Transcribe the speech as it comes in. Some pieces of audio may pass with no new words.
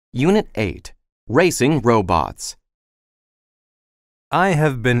Unit 8, Racing Robots. I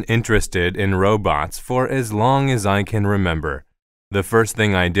have been interested in robots for as long as I can remember. The first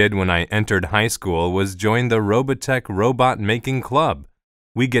thing I did when I entered high school was join the Robotech Robot Making Club.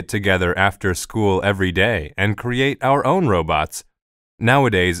 We get together after school every day and create our own robots.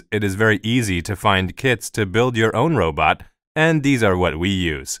 Nowadays, it is very easy to find kits to build your own robot, and these are what we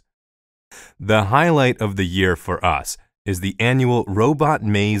use. The highlight of the year for us is the annual Robot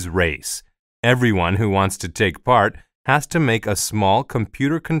Maze Race. Everyone who wants to take part has to make a small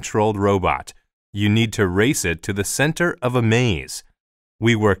computer-controlled robot. You need to race it to the center of a maze.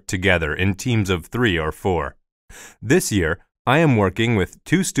 We work together in teams of 3 or 4. This year, I am working with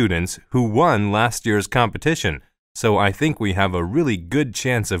 2 students who won last year's competition, so I think we have a really good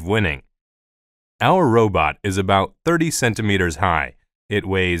chance of winning. Our robot is about 30 centimeters high. It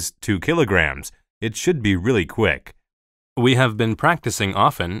weighs 2 kilograms. It should be really quick. We have been practicing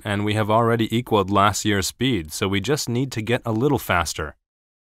often, and we have already equaled last year's speed, so we just need to get a little faster.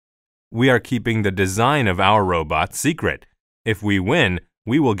 We are keeping the design of our robot secret. If we win,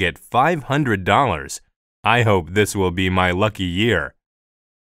 we will get $500. I hope this will be my lucky year.